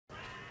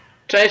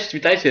Cześć,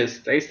 witajcie,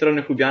 z tej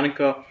strony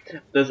Hubianko,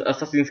 to jest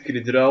Assassin's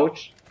Creed Roach.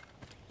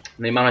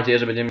 No i mam nadzieję,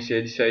 że będziemy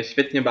się dzisiaj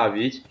świetnie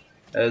bawić.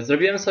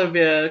 Zrobiłem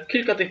sobie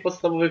kilka tych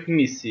podstawowych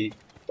misji.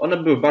 One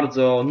były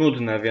bardzo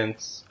nudne,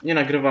 więc nie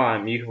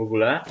nagrywałem ich w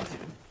ogóle.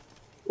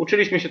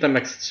 Uczyliśmy się tam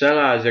jak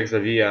strzelać, jak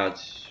zawijać,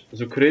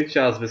 z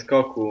ukrycia, z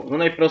wyskoku, no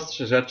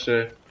najprostsze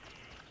rzeczy.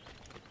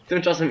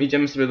 Tymczasem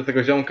idziemy sobie do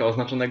tego ziomka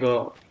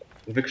oznaczonego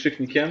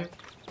wykrzyknikiem.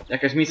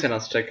 Jakaś misja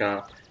nas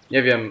czeka,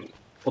 nie wiem.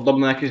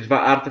 Podobno jakieś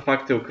 2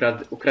 artefakty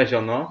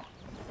ukradziono.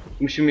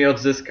 Musimy je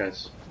odzyskać.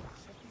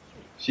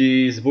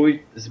 Ci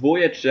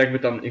zbóje, czy jakby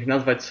tam ich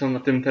nazwać, są na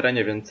tym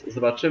terenie, więc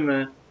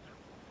zobaczymy,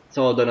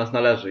 co do nas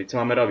należy i co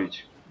mamy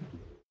robić.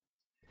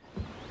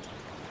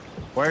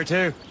 Where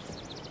to?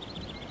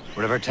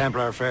 Wherever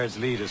Templar affairs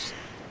lead us.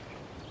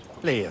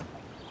 Liam,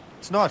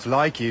 it's not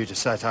like you to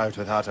set out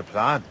without a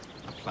plan.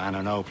 A plan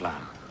or no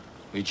plan.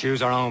 We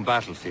choose our own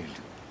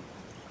battlefield.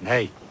 And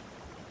hey,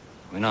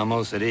 we're not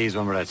most at ease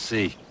when we're at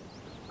sea.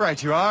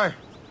 Right you are.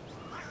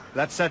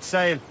 Let's set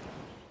sail.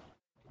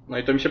 No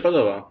i to mi się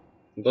podoba.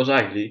 Do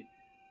żagli.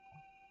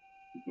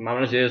 Mam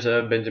nadzieję,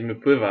 że będziemy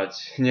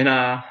pływać nie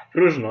na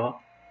próżno.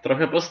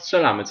 Trochę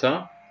postrzelamy,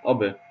 co?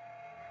 Oby.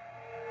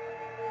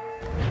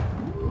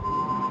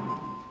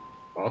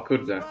 O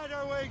kurde.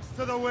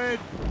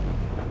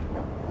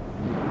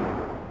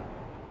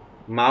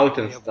 Mały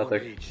ten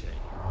statek.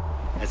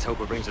 Let's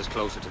hope it brings us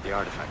closer to the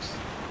artifacts.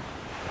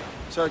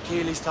 So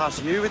Achilles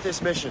tasked you with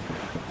this mission?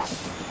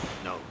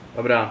 No.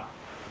 Dobra.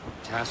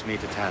 Task me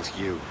to task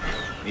you.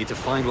 We need to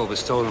find what was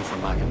stolen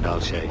from Mac and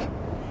Dalshay.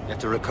 You have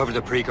to recover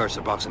the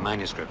precursor box of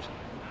manuscript.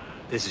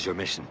 This is your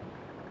mission.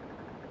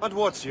 And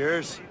what's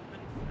yours?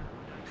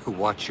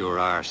 Watch your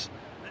arse.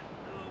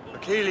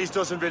 Achilles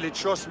doesn't really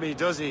trust me,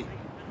 does he?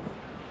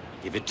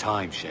 Give it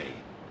time, Shay.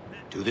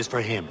 Do this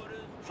for him.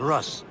 For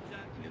us.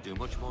 You'll do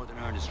much more than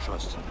earn his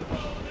trust.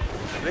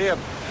 Liam,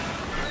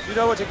 do you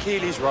know what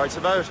Achilles writes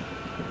about?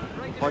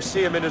 I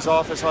see him in his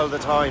office all the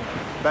time,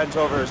 bent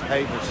over his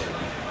papers.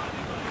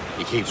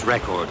 He keeps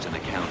records and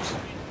accounts.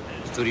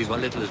 Studies what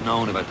little is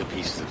known about the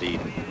pieces of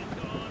Eden.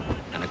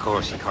 And of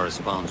course he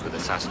corresponds with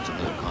assassins of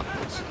other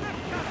continents.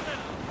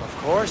 Of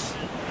course.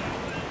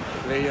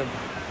 Liam,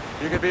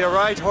 you could be a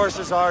right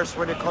horse's arse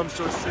when it comes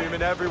to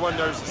assuming everyone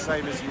knows the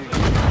same as you.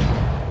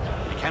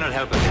 You cannot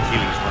help but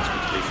Achilles wants me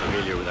to be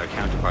familiar with our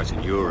counterparts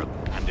in Europe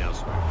and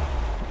elsewhere.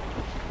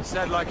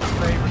 Said like his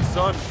favorite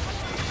son.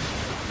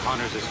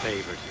 Connor's his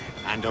favorite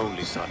and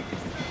only son.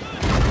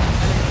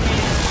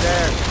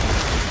 There.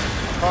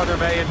 Connor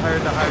may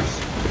inherit the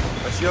house,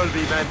 but you'll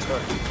be mentor.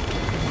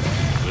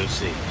 We'll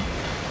see.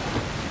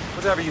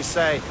 Whatever you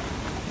say,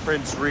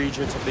 Prince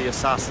Regent of the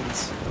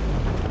Assassins.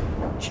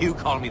 You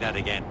call me that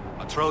again,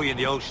 I'll throw you in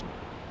the ocean.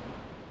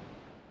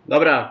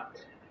 Dobra.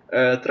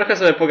 Trochę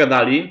sobie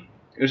pogadali.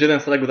 Już jeden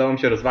statek udało mi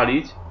się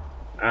rozwalić.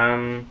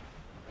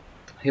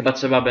 Chyba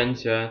trzeba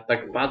będzie,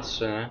 tak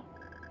patrzę.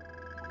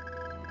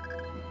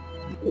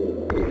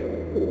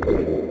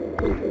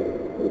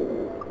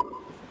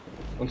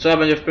 Trzeba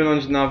będzie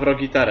wpłynąć na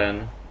wrogi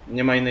teren.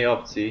 Nie ma innej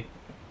opcji.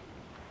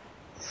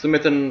 W sumie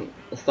ten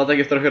statek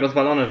jest trochę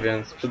rozwalony,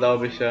 więc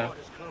przydałoby się...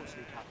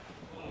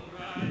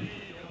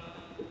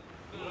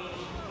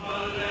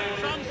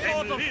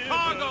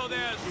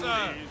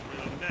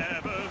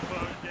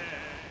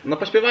 No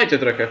pośpiewajcie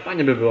trochę,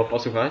 fajnie by było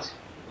posłuchać.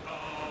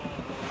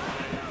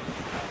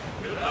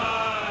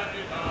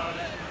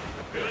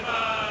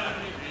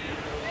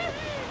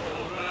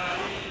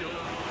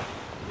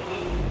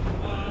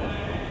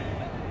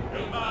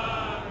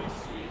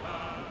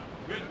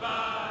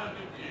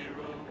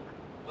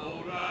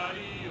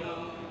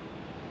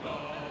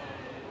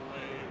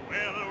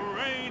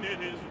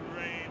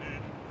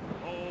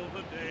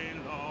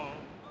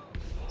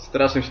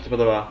 Strasznie mi się to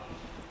podoba.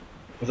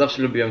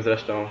 Zawsze lubiłem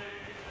zresztą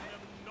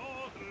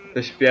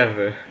te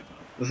śpiewy.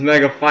 To jest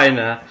mega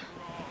fajne.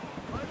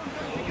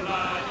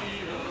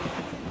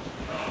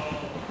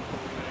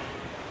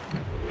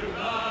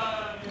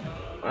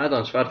 Ale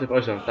tam 4.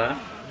 poziom, tak?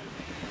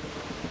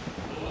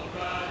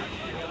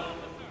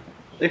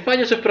 No i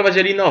fajnie, że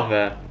wprowadzili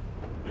nowe.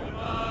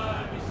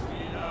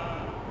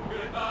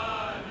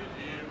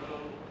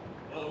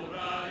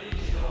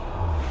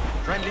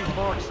 Friendly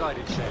port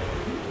sighted, Shay.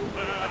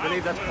 I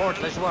believe that's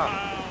Port Lejoie.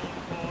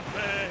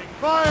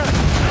 Fire!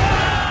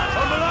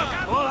 On the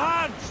look! All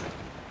hands!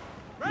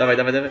 Dawaj,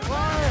 dawaj, dawaj.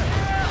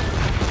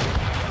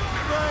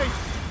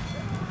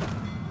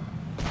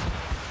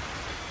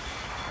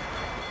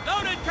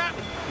 Loaded,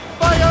 Captain!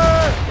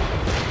 Fire!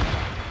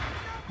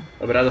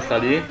 Dobra,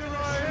 dostali.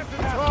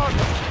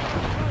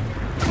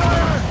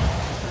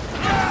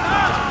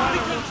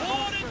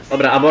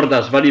 Dobra,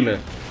 abordaż, walimy.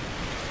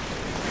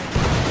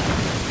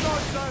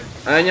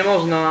 Ej, nie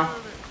można.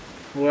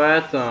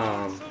 Łe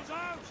tam.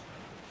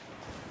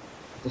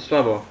 To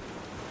słabo.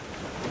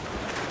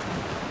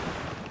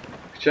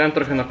 Chciałem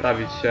trochę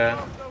naprawić się,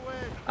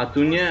 a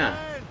tu nie.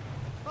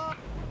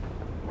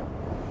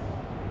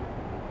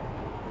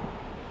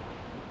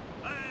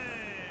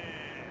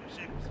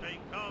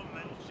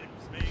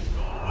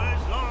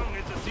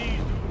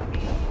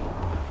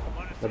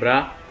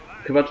 Dobra.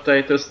 Chyba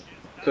tutaj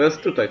to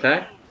jest tutaj,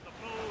 tak?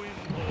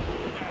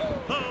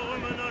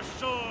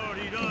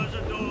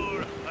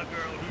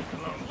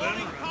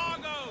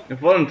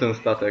 Wolny ten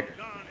statek.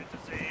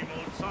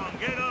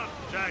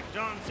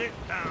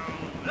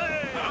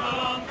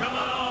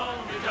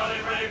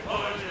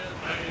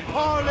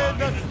 Haul in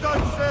the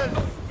stunsails!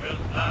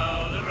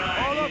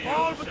 Haul up,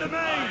 haul with the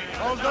main!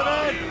 Hold the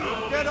main!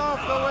 Get off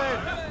the wind!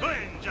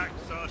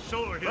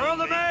 Furl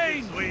the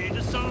main!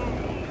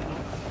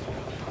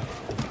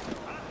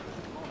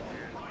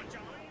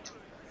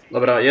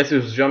 Dobra, jest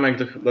już ziomek,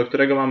 do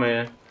którego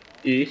mamy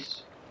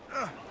iść.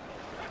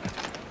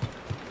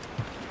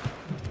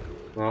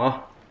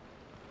 No.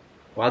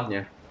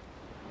 Ładnie.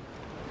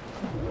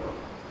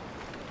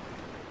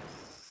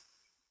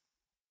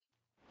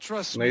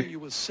 Trust No me, i you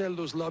will sell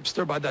those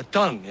lobster by the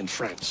ton in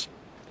France.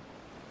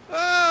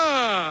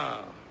 Ah,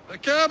 the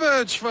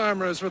cabbage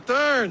farmer has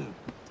returned.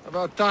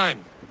 About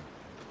time.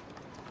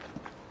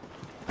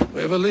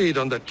 We have a lead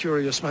on that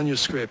curious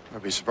manuscript.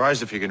 I'd be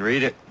surprised if you can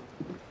read it.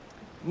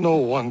 No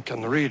one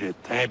can read it,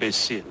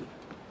 imbecile.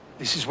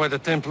 This is why the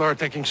Templar are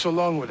taking so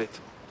long with it.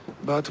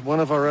 But one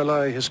of our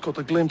allies has caught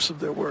a glimpse of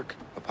their work.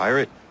 A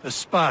pirate? A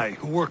spy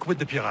who worked with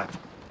the pirate.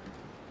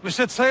 We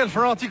set sail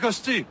for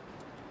Anticosti.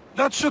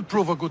 That should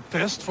prove a good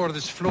test for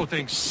this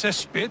floating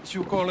cesspit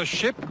you call a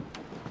ship.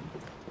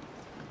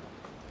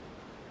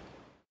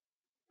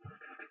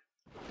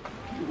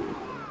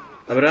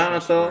 Dobra, no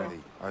to...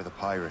 Are the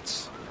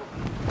pirates?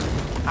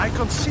 I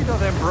consider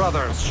them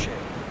brothers, Shay.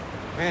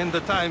 When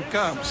the time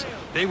comes,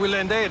 they will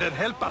lend aid and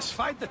help us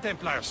fight the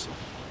Templars.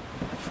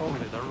 If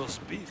only the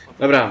roast beef.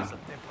 Dobra.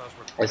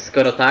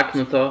 Skoro tak,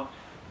 no to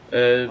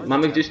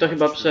mamy gdzieś to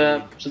chyba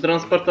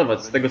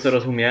przetransportować, z tego co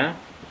rozumiem.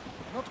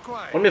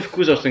 On mnie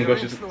wkurzał, że ten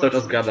gościu cały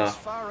czas gada,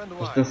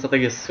 że ten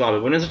statek jest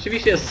słaby, bo on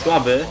rzeczywiście jest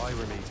słaby.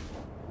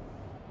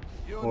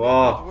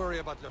 Ło,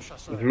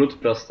 w lód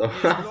prosto.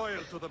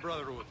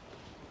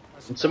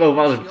 Trzeba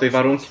uważać, bo tutaj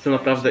warunki są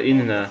naprawdę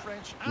inne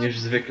niż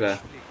zwykle.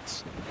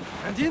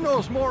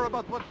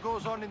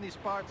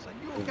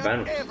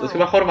 To jest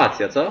chyba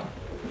Chorwacja, co?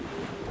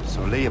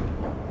 So Liam,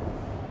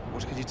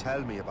 what can you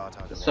tell me about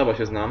how Słabo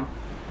się znam.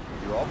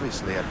 you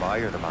obviously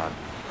admire the man?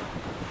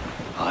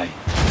 I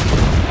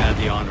had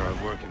the honor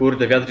of working.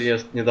 Kurde, wiatr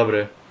jest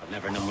niedobry. I've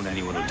never known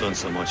anyone who done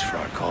so much for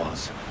our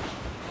cause.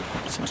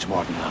 It's much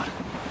more than that.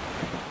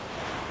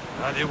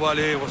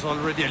 Adewale was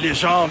already a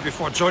legend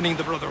before joining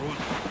the Brotherhood.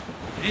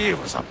 He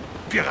was a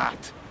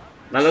pirate.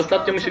 No ale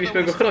ostatnio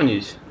musieliśmy go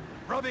chronić.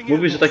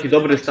 Mówi, że taki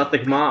dobry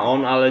statek ma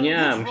on, ale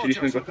nie,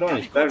 musieliśmy go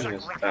chronić, pewnie,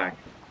 że tak.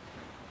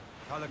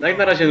 No jak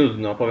na razie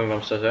nudno, powiem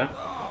wam szczerze.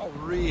 Oh,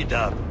 read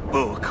a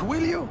book,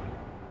 will you?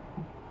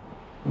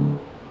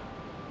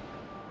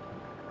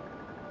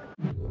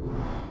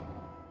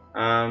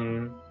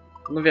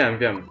 No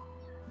wiem.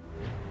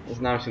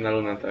 Znam się na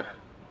lunetach.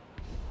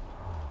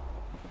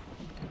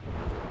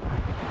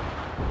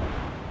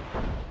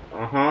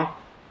 Aha.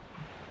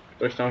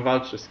 Ktoś tam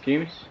walczy z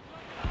kimś.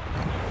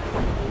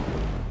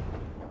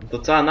 To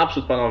cała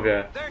naprzód,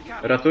 panowie.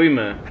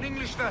 Ratujmy. An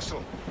English vessel,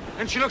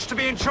 and she looks to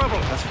be in trouble.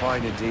 That's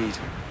fine indeed.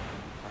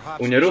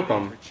 Perhaps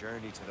Unieruchom. we should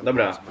journey to the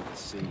Dobra. bottom of the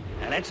sea.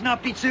 Now let's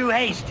not be too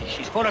hasty.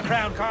 She's full of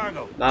crown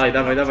cargo.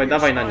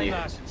 Dawaj na nich.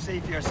 Spyglass and see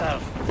for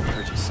yourself.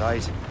 Pretty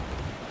sight.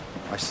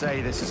 I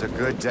say this is a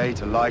good day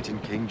to lighten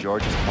King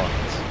George's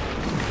pockets.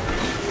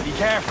 Be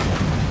careful.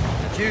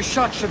 A few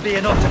shots should be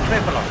enough to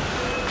cripple her.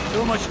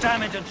 Too much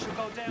damage and she'll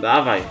go down.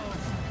 Dawaj.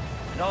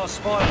 It all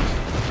spoils.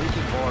 We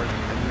can board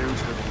and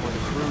lose her before the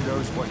crew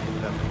knows what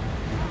hit them.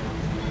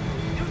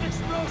 Use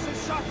explosive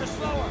shot to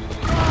slow her.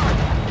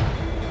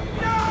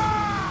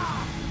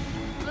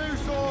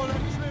 Loose all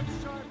and trim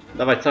sharp.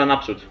 Dawaj, cała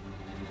naprzód.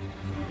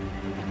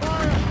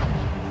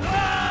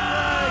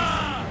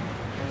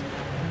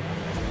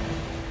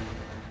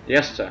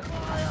 Jeszcze.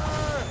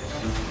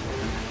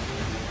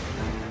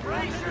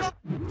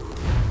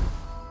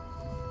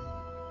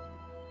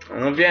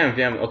 No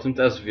wiem, o tym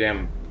też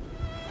wiem.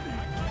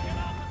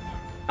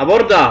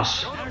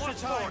 Abordaż! There's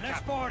the tower.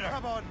 Next border.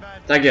 Come on,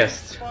 man. Tak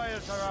jest.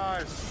 Spoils are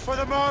ours. For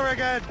the more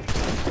again.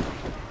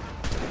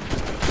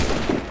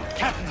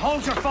 Captain,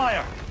 hold your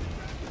fire.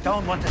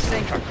 Don't want to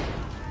sink her.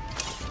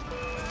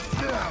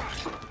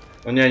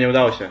 O nie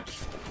udało się.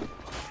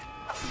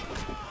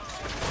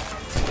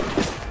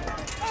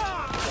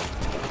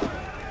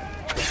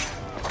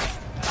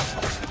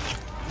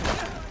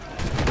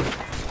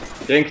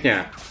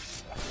 Pięknie.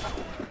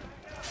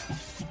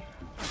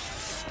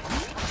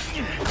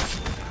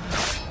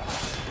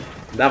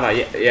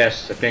 Dawaj,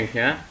 jeszcze,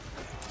 pięknie.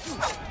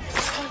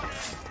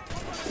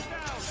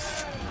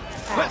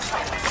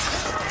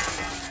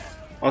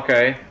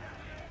 Okej.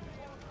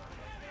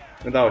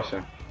 Udało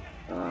się.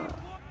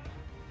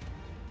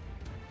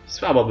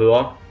 Słabo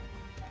było.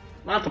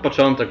 No to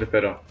początek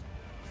dopiero.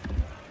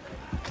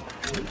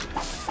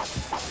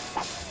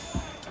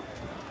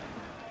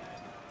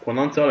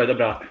 Płonący olej,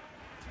 dobra.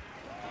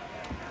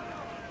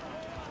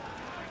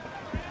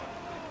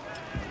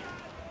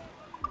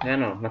 Nie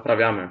no,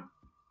 naprawiamy.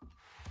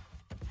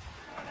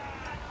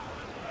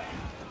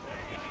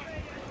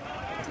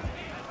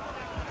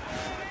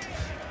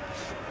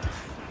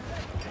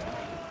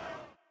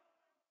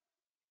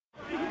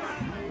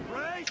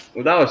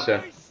 Udało się.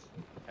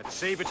 At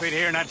sea between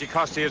here and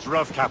Anticosti is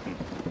rough, Captain.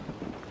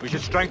 We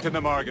should strengthen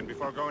the Morgan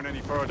before going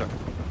any further.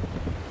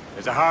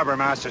 There's a harbour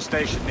master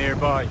station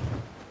nearby.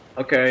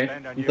 Okej,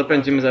 no to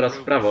pędzimy zaraz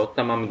w prawo,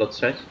 tam mamy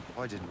dotrzeć. I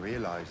didn't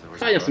realize there was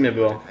Fajnie w sumie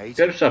było.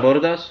 Pierwszy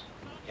abordaż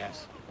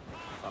Yes.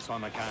 That's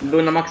one I can.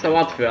 był na maksa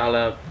łatwy,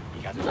 ale...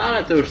 No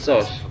ale to już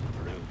coś.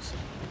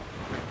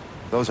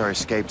 Those are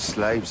escaped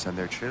slaves and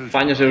their children.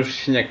 Fajnie, że już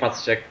śnieg,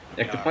 patrzcie,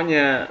 jak to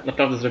fajnie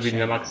naprawdę zrobili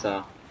na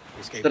maksa.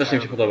 Strasznie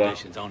mi się podoba.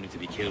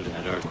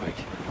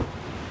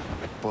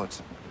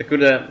 But Tak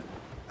kurde,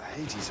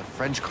 Haiti's a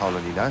French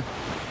colony now.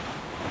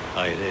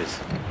 Aye, it is.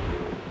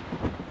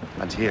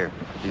 And here,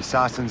 the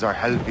assassins are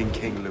helping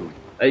King Louis.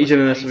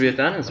 idziemy sobie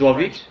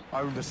złowić?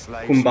 Own the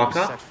slaves Kumbaka?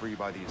 who were set free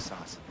by the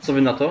assassins. Co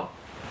wy na to?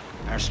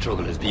 Our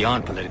struggle is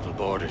beyond political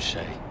borders,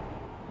 Shay.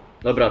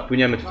 Dobra,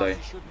 płyniemy tutaj.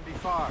 Shouldn't be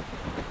far.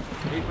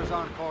 Keep us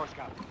on course,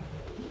 Captain.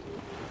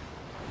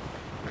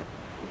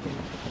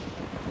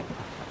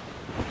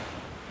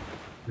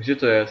 Gdzie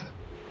to jest?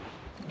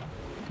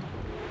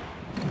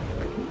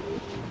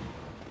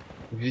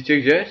 Widzicie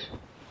gdzieś?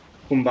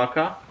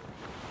 Kumbaka?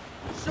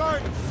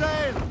 Short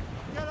sail!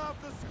 Get off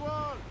the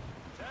squall!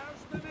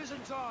 There's the mizzen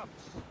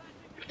tops!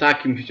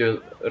 Ptaki musicie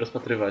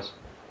rozpatrywać.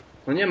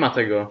 No nie ma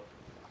tego.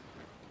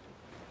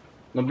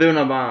 No był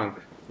na bank.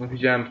 No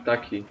widziałem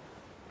ptaki.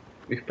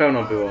 Ich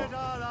pełno było.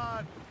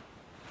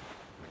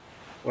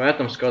 Łe,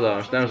 tam szkoda.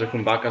 Myślałem, że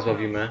kumbaka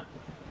złowimy.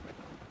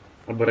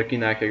 Albo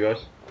rekina jakiegoś.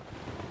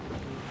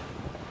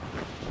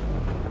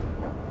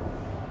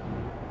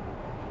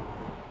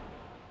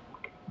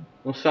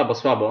 No słabo,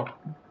 słabo.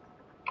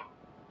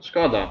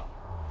 Szkoda.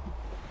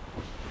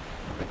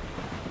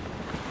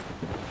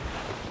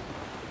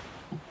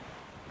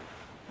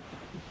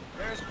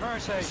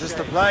 Is this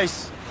the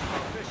place?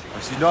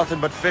 I see nothing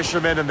but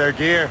fishermen and their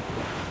gear.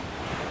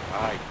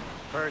 Aye.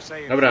 Per se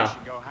and Dobra.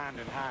 fishing go hand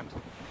in hand.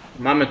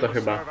 Mamy to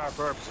chyba. Serve our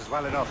purposes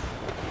well enough.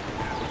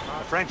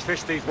 The French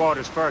fish these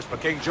waters first,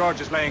 but King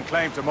George is laying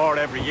claim to more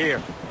every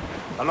year.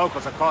 The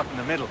locals are caught in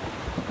the middle.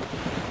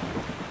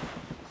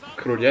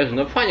 Król Jerzy,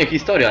 no fajnie,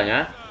 historia,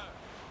 nie?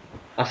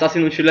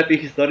 Assassin uczy lepiej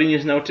historii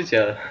niż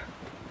nauczyciel.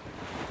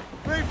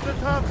 Reef the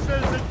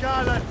topsails and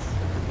gallants.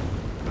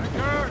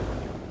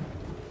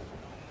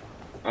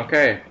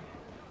 Okej.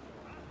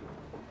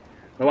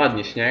 No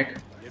ładnie, śnieg.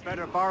 You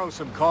better borrow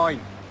some coin.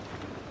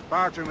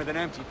 Bartering with an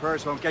empty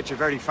purse won't get you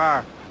very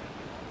far.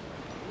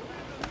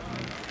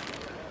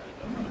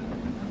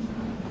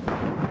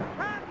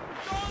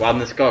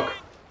 Ładny skok.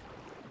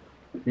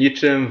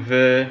 Niczym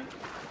w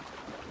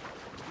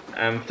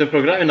tym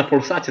programie na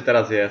Polsacie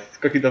teraz jest.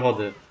 Skoki do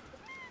wody.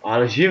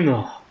 Ale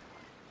zimno.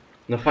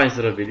 No fajnie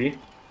zrobili.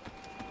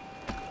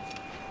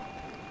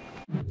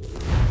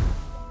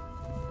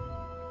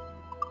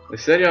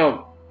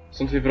 Serio?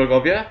 Są tutaj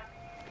wrogowie?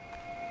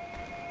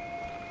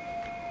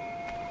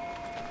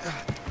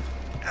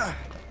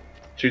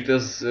 Czyli to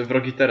jest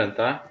wrogi teren,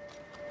 tak?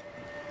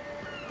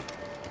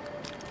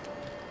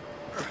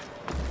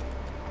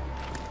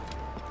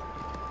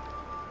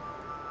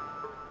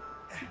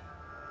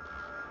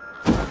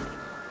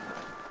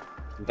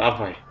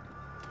 Dawaj.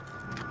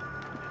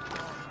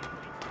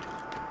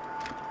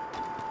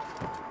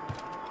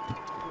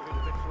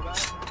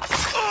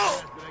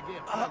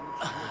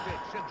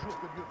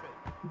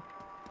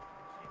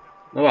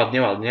 No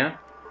ładnie, ładnie.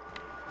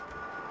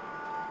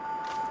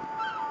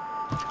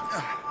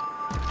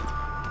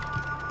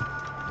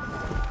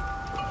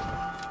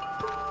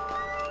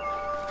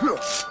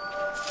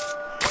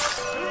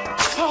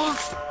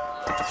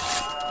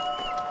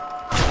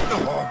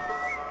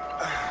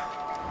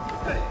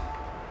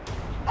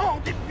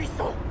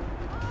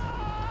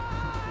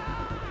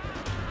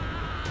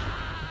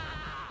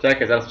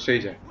 Czekaj, zaraz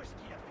przyjdzie.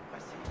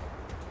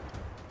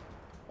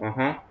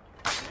 Aha.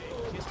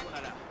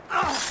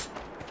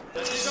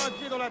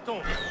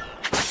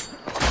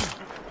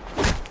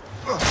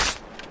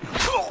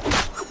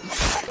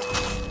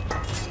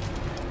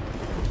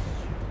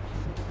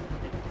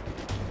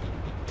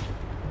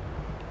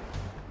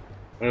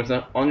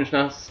 On już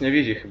nas nie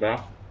widzi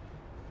chyba.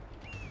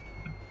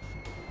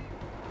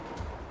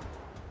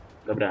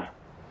 Dobra.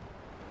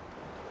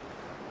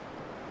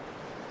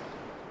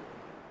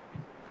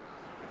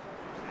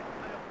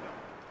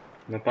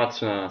 No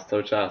patrzy na nas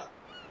cały czas.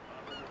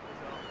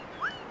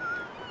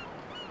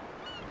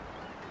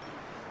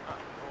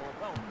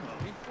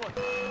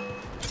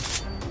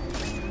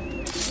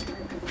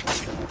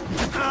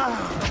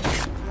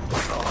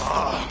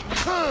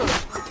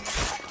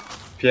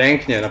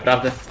 Pięknie,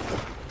 naprawdę.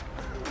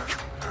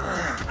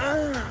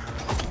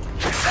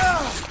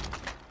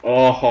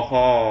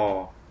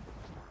 Ohoho!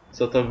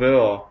 Co to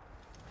było?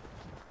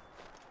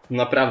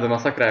 Naprawdę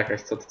masakra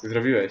jakaś, co ty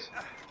zrobiłeś?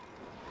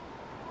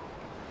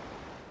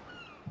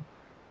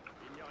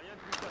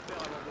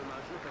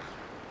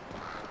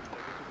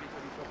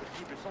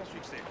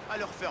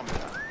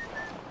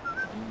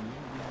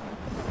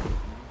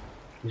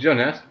 Gdzie on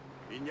jest?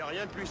 Il n'y a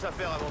rien de plus à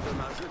faire avant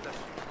demain, je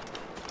t'assure.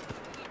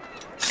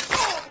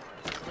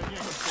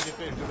 Je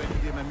dépêche de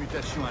valider ma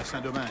mutation à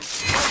Saint-Domingue.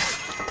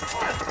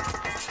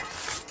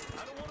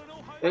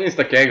 No nic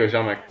takiego,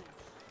 ziomek.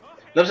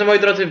 Dobrze, moi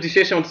drodzy, w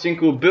dzisiejszym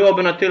odcinku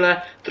byłoby na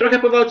tyle. Trochę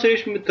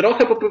powalczyliśmy,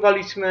 trochę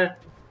popływaliśmy,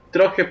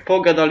 trochę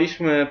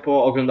pogadaliśmy,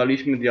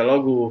 pooglądaliśmy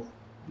dialogów.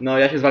 No,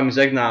 ja się z wami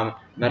żegnam.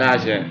 Na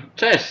razie.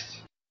 Cześć!